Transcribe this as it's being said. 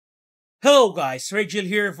Hello guys, Rachel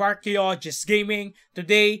here of Archaeologist Gaming.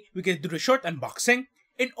 Today, we can do the short unboxing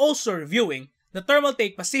and also reviewing the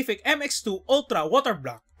Thermaltake Pacific MX2 Ultra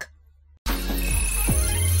Waterblock.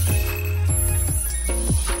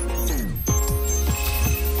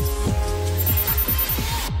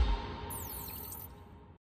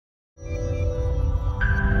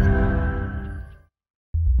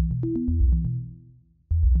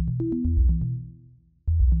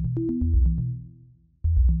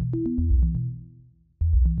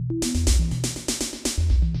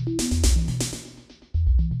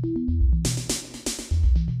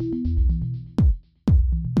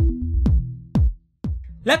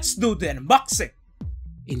 Let's do the unboxing!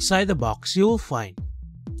 Inside the box, you will find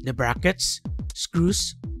the brackets,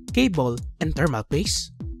 screws, cable, and thermal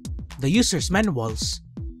paste, the user's manuals,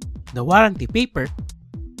 the warranty paper,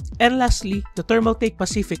 and lastly, the Thermaltake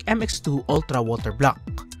Pacific MX2 Ultra Waterblock.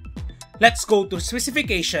 Let's go to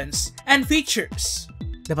specifications and features.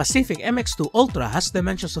 The Pacific MX2 Ultra has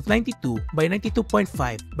dimensions of 92 by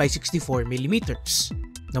 92.5 by 64 mm.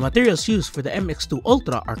 The materials used for the MX2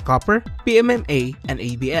 Ultra are copper, PMMA, and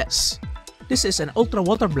ABS. This is an Ultra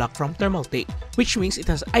Waterblock from Thermaltake, which means it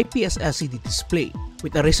has IPS LCD display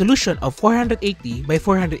with a resolution of 480 by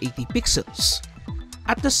 480 pixels.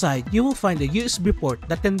 At the side, you will find a USB port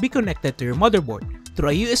that can be connected to your motherboard through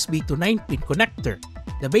a USB to 9-pin connector.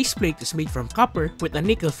 The base plate is made from copper with a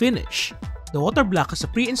nickel finish. The Waterblock has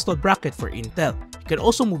a pre-installed bracket for Intel. You can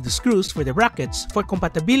also move the screws for the brackets for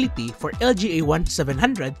compatibility for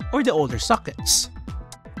LGA1700 or the older sockets.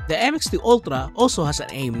 The MX2 Ultra also has an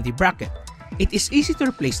AMD bracket. It is easy to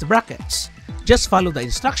replace the brackets. Just follow the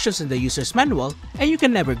instructions in the user's manual and you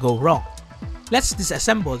can never go wrong. Let's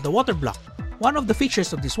disassemble the Waterblock. One of the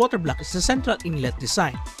features of this Waterblock is the central inlet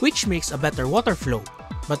design, which makes a better water flow.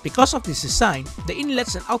 But because of this design, the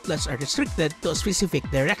inlets and outlets are restricted to a specific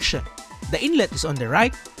direction. The inlet is on the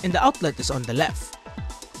right and the outlet is on the left.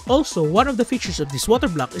 Also, one of the features of this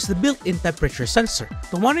Waterblock is the built-in temperature sensor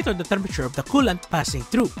to monitor the temperature of the coolant passing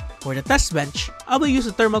through. For the test bench, I will use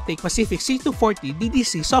the Thermaltake Pacific C240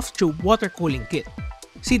 DDC Soft Tube Water Cooling Kit.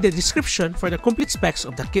 See the description for the complete specs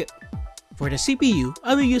of the kit. For the CPU,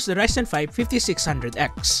 I will use the Ryzen 5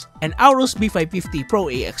 5600X, an Aorus B550 Pro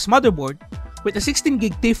AX motherboard with a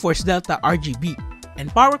 16GB T-Force Delta ARGB,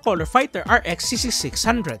 and Power Color Fighter RX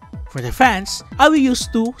CC600. For the fans, I will use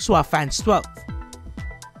two SWA Fans 12.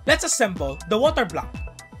 Let's assemble the Waterblock.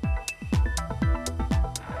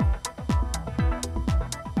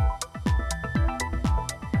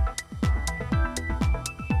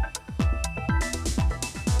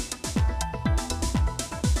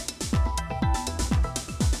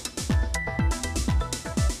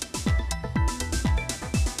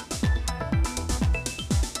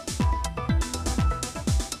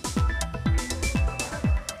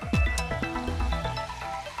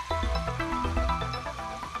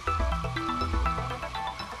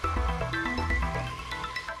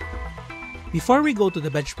 Before we go to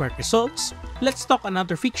the benchmark results, let's talk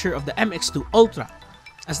another feature of the MX2 Ultra.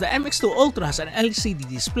 As the MX2 Ultra has an LCD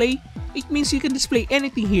display, it means you can display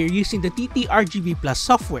anything here using the ARGB Plus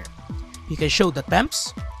software. You can show the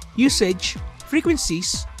temps, usage,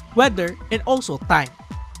 frequencies, weather, and also time.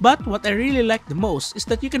 But what I really like the most is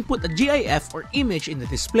that you can put a GIF or image in the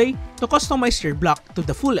display to customize your block to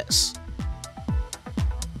the fullest.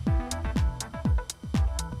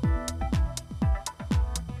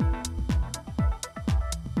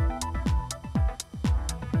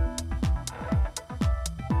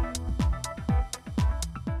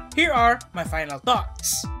 Here are my final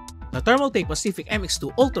thoughts. The Thermaltake Pacific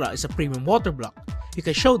MX2 Ultra is a premium waterblock. You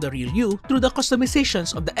can show the real you through the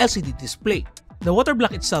customizations of the LCD display. The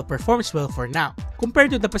waterblock itself performs well for now,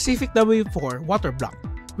 compared to the Pacific W4 waterblock.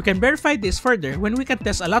 We can verify this further when we can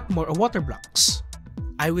test a lot more of waterblocks.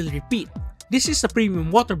 I will repeat, this is a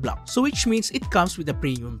premium waterblock, so which means it comes with a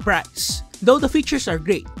premium price. Though the features are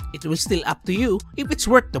great, it will still up to you if it's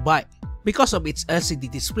worth to buy, because of its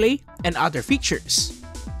LCD display and other features.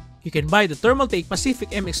 You can buy the Thermaltake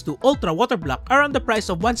Pacific MX2 Ultra Waterblock around the price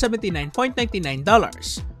of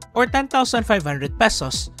 $179.99 or 10,500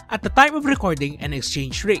 pesos at the time of recording and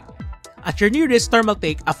exchange rate at your nearest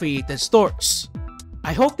Thermaltake affiliated stores.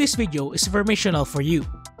 I hope this video is informational for you.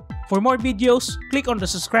 For more videos, click on the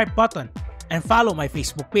subscribe button and follow my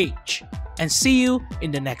Facebook page. And see you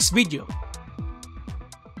in the next video.